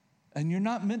 And you're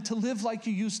not meant to live like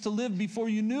you used to live before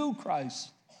you knew Christ.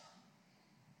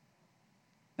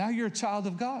 Now you're a child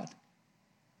of God.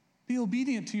 Be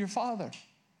obedient to your Father.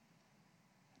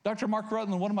 Dr. Mark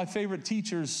Rutland, one of my favorite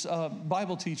teachers,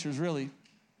 Bible teachers, really.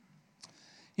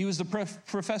 He was the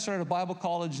professor at a Bible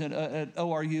college at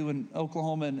ORU in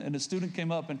Oklahoma, and a student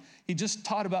came up, and he just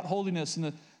taught about holiness.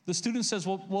 And the student says,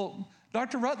 well,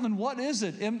 Dr. Rutland, what is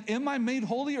it? Am I made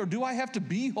holy, or do I have to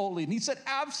be holy? And he said,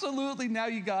 absolutely, now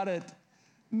you got it.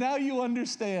 Now you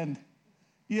understand.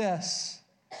 Yes,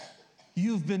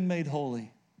 you've been made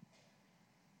holy.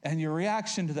 And your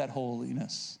reaction to that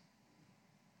holiness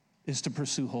is to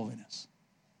pursue holiness.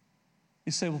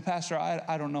 You say, well, Pastor,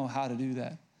 I don't know how to do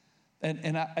that. And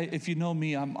if you know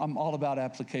me, I'm all about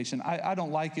application. I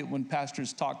don't like it when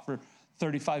pastors talk for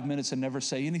 35 minutes and never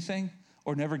say anything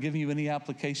or never give you any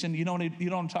application. You know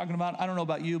what I'm talking about? I don't know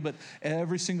about you, but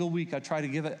every single week I try to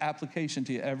give an application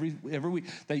to you every week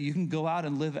that you can go out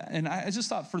and live. And I just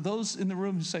thought for those in the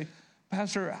room who say,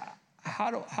 Pastor, how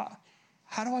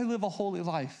do I live a holy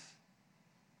life?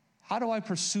 How do I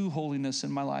pursue holiness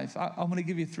in my life? I'm going to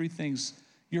give you 3 things.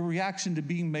 Your reaction to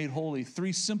being made holy.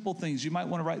 3 simple things. You might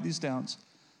want to write these down.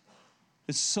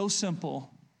 It's so simple.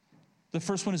 The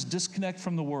first one is disconnect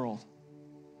from the world.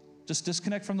 Just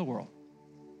disconnect from the world.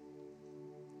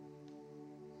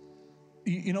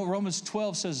 You know, Romans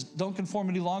 12 says, don't conform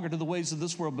any longer to the ways of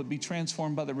this world, but be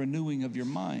transformed by the renewing of your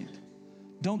mind.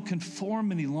 Don't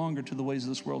conform any longer to the ways of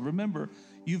this world. Remember,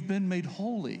 you've been made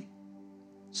holy.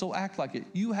 So act like it.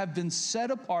 You have been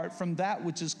set apart from that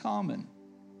which is common.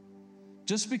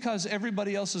 Just because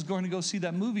everybody else is going to go see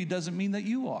that movie doesn't mean that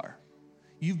you are.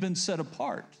 You've been set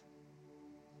apart.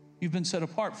 You've been set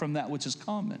apart from that which is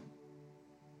common.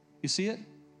 You see it?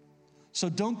 So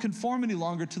don't conform any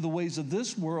longer to the ways of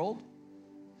this world.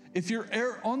 If you're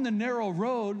on the narrow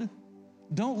road,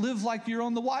 don't live like you're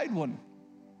on the wide one,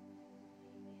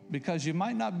 because you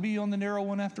might not be on the narrow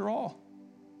one after all.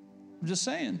 I'm just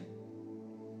saying.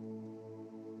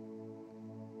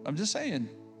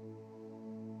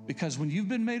 Because when you've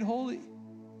been made holy,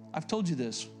 I've told you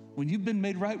this, when you've been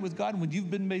made right with God, when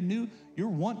you've been made new, your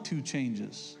want to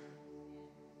changes.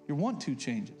 Your want to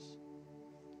changes.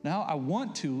 Now I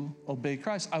want to obey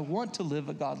Christ. I want to live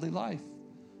a godly life.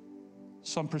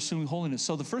 So I'm pursuing holiness.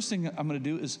 So the first thing I'm going to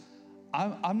do is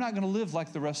I'm not going to live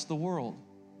like the rest of the world.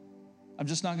 I'm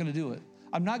just not going to do it.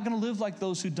 I'm not going to live like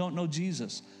those who don't know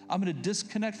Jesus. I'm going to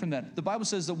disconnect from that. The Bible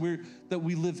says that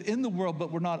we live in the world,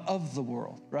 but we're not of the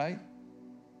world, right?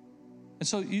 And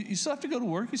so you still have to go to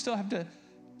work. You still have to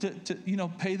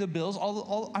pay the bills.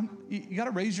 You got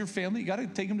to raise your family. You got to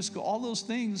take them to school. All those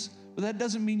things, but that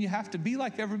doesn't mean you have to be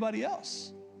like everybody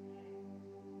else.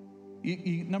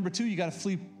 Number two, you got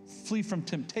to flee from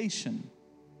temptation.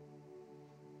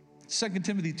 2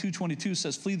 Timothy 2:22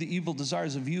 says, flee the evil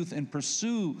desires of youth and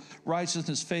pursue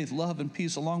righteousness, faith, love, and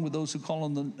peace, along with those who call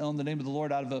on the name of the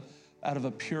Lord out of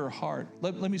a pure heart.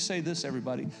 Let me say this,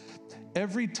 everybody.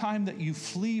 Every time that you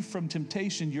flee from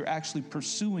temptation, you're actually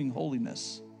pursuing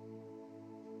holiness.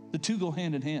 The two go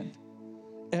hand in hand.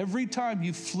 Every time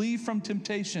you flee from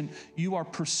temptation, you are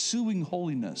pursuing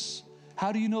holiness.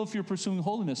 How do you know if you're pursuing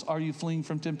holiness? Are you fleeing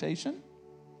from temptation?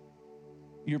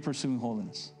 You're pursuing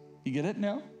holiness. You get it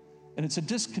now? And it's a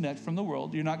disconnect from the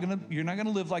world. You're not gonna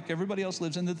live like everybody else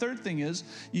lives. And the third thing is,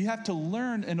 you have to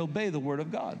learn and obey the word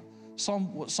of God.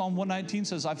 Psalm 119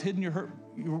 says, I've hidden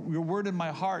your word in my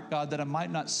heart, God, that I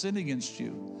might not sin against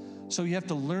you. So you have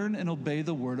to learn and obey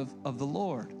the word of the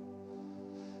Lord.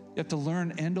 You have to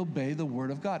learn and obey the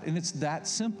word of God. And it's that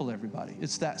simple, everybody.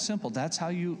 It's that simple. That's how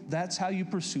you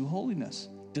pursue holiness.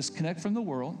 Disconnect from the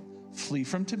world, flee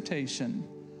from temptation,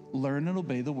 learn and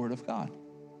obey the word of God.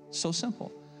 So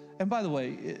simple. And by the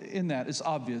way, in that, it's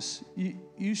obvious.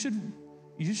 You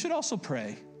should also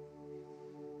pray.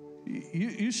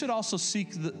 You should also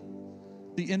seek the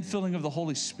infilling of the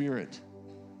Holy Spirit.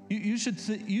 You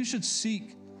should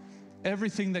seek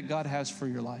everything that God has for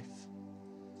your life.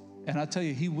 And I tell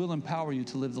you, he will empower you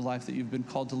to live the life that you've been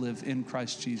called to live in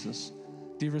Christ Jesus.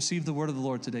 Do you receive the word of the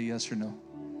Lord today, yes or no?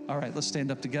 All right, let's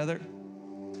stand up together.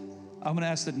 I'm going to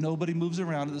ask that nobody moves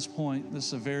around at this point.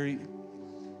 This is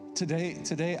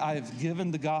today I've given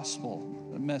the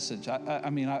gospel message.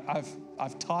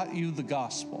 I've taught you the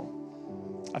gospel.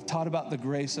 I've taught about the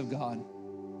grace of God.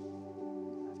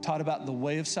 I've taught about the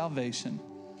way of salvation.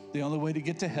 The only way to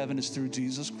get to heaven is through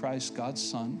Jesus Christ, God's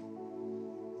Son.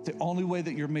 The only way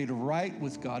that you're made right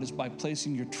with God is by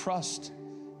placing your trust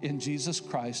in Jesus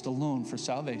Christ alone for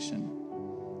salvation.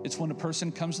 It's when a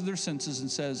person comes to their senses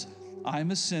and says, I'm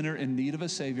a sinner in need of a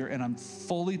Savior, and I'm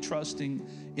fully trusting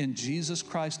in Jesus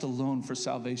Christ alone for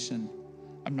salvation.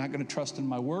 I'm not going to trust in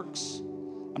my works.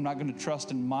 I'm not going to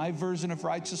trust in my version of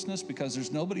righteousness, because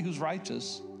there's nobody who's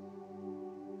righteous.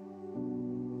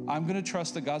 I'm going to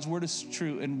trust that God's word is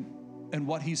true and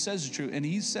what he says is true. And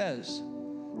he says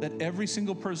that every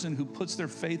single person who puts their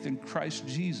faith in Christ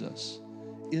Jesus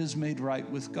is made right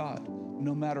with God,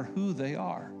 no matter who they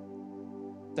are.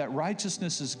 That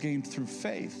righteousness is gained through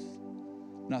faith,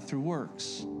 not through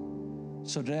works.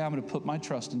 So today I'm going to put my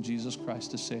trust in Jesus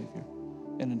Christ as Savior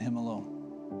and in him alone.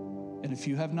 And if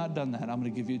you have not done that, I'm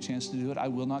going to give you a chance to do it. I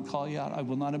will not call you out. I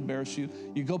will not embarrass you.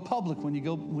 You go public when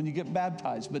you get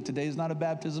baptized, but today is not a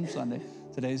baptism Sunday.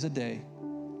 Today's a day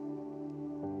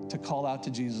to call out to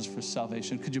Jesus for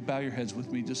salvation. Could you bow your heads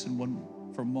with me just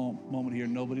for a moment here,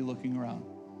 nobody looking around?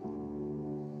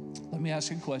 Let me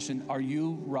ask you a question. Are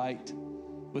you right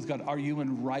with God? Are you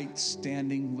in right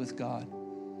standing with God?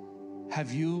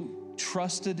 Have you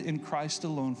trusted in Christ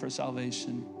alone for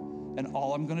salvation? And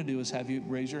all I'm going to do is have you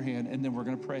raise your hand, and then we're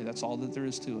going to pray. That's all that there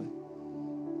is to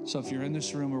it. So if you're in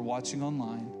this room or watching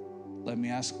online, let me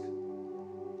ask,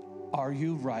 are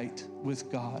you right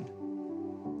with God?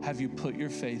 Have you put your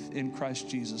faith in Christ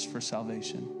Jesus for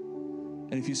salvation?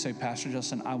 And if you say, Pastor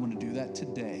Justin, I want to do that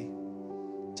today,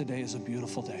 today is a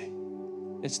beautiful day.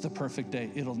 It's the perfect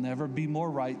day. It'll never be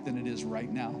more right than it is right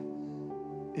now.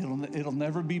 It'll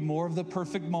never be more of the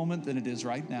perfect moment than it is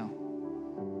right now.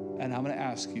 And I'm going to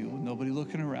ask you, with nobody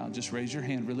looking around, just raise your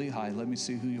hand really high. Let me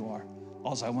see who you are.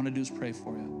 All I want to do is pray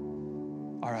for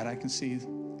you. All right, I can see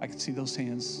those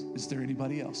hands. Is there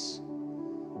anybody else?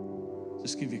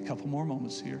 Just give you a couple more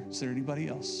moments here. Is there anybody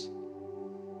else?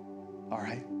 All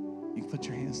right, you can put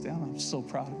your hands down. I'm so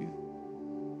proud of you.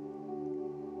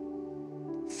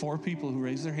 4 people who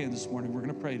raised their hand this morning. We're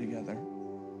going to pray together.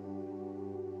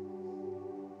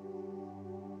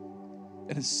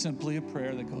 And it's simply a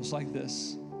prayer that goes like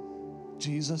this.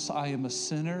 Jesus, I am a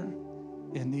sinner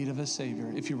in need of a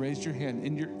Savior. If you raised your hand,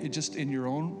 in your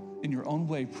own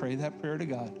way, pray that prayer to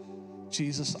God.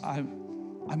 Jesus,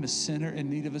 I'm a sinner in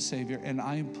need of a Savior, and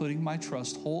I am putting my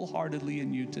trust wholeheartedly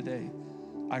in you today.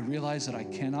 I realize that I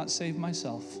cannot save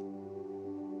myself,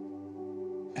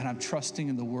 and I'm trusting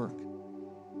in the work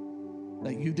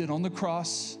that you did on the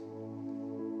cross.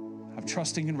 I'm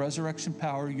trusting in resurrection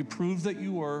power. You proved that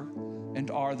you were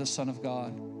and are the Son of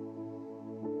God.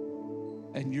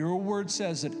 And your word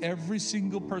says that every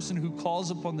single person who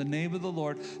calls upon the name of the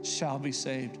Lord shall be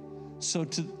saved. So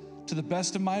to the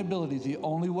best of my ability, the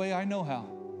only way I know how,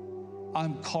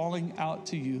 I'm calling out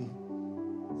to you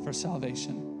for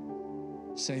salvation.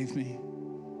 Save me.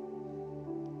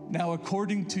 Now,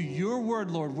 according to your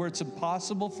word, Lord, where it's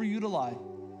impossible for you to lie,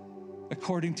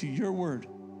 according to your word,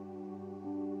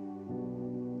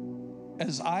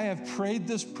 as I have prayed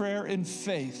this prayer in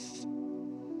faith,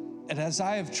 and as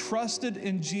I have trusted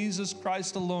in Jesus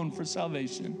Christ alone for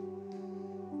salvation,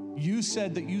 you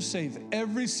said that you save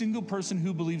every single person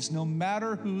who believes, no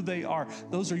matter who they are.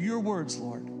 Those are your words,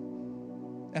 Lord.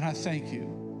 And I thank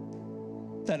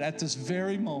you that at this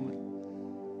very moment,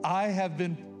 I have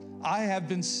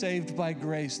been saved by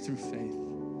grace through faith.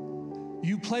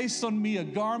 You placed on me a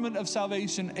garment of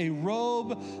salvation, a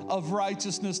robe of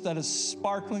righteousness that is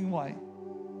sparkling white.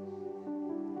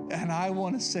 And I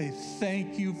want to say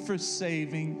thank you for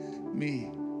saving me.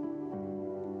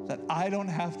 That I don't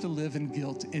have to live in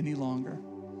guilt any longer.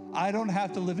 I don't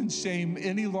have to live in shame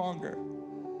any longer.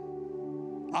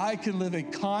 I can live a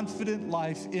confident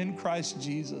life in Christ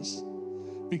Jesus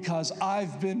because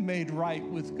I've been made right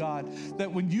with God.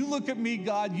 That when you look at me,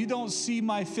 God, you don't see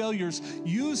my failures.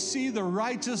 You see the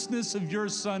righteousness of your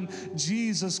Son,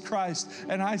 Jesus Christ.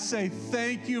 And I say,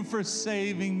 thank you for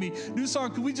saving me. New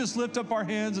song, can we just lift up our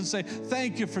hands and say,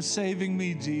 thank you for saving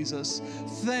me, Jesus.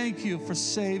 Thank you for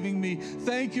saving me.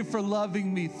 Thank you for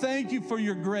loving me. Thank you for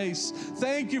your grace.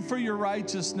 Thank you for your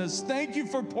righteousness. Thank you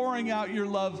for pouring out your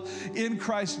love in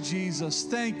Christ Jesus.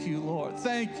 Thank you, Lord.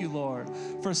 Thank you, Lord,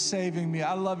 for saving me.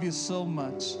 I love you so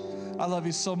much. I love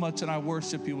you so much, and I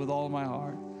worship you with all my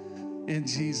heart. In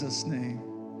Jesus' name,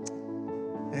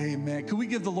 amen. Can we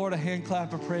give the Lord a hand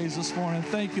clap of praise this morning?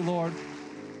 Thank you, Lord.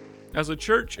 As a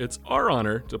church, it's our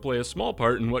honor to play a small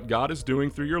part in what God is doing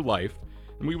through your life,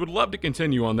 and we would love to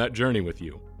continue on that journey with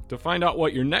you. To find out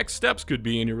what your next steps could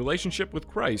be in your relationship with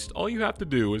Christ, all you have to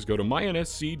do is go to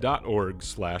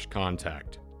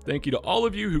mynsc.org/contact. Thank you to all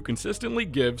of you who consistently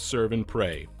give, serve, and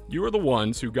pray. You are the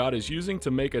ones who God is using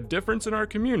to make a difference in our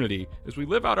community as we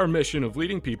live out our mission of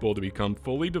leading people to become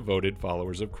fully devoted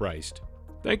followers of Christ.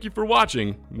 Thank you for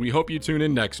watching. We hope you tune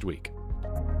in next week.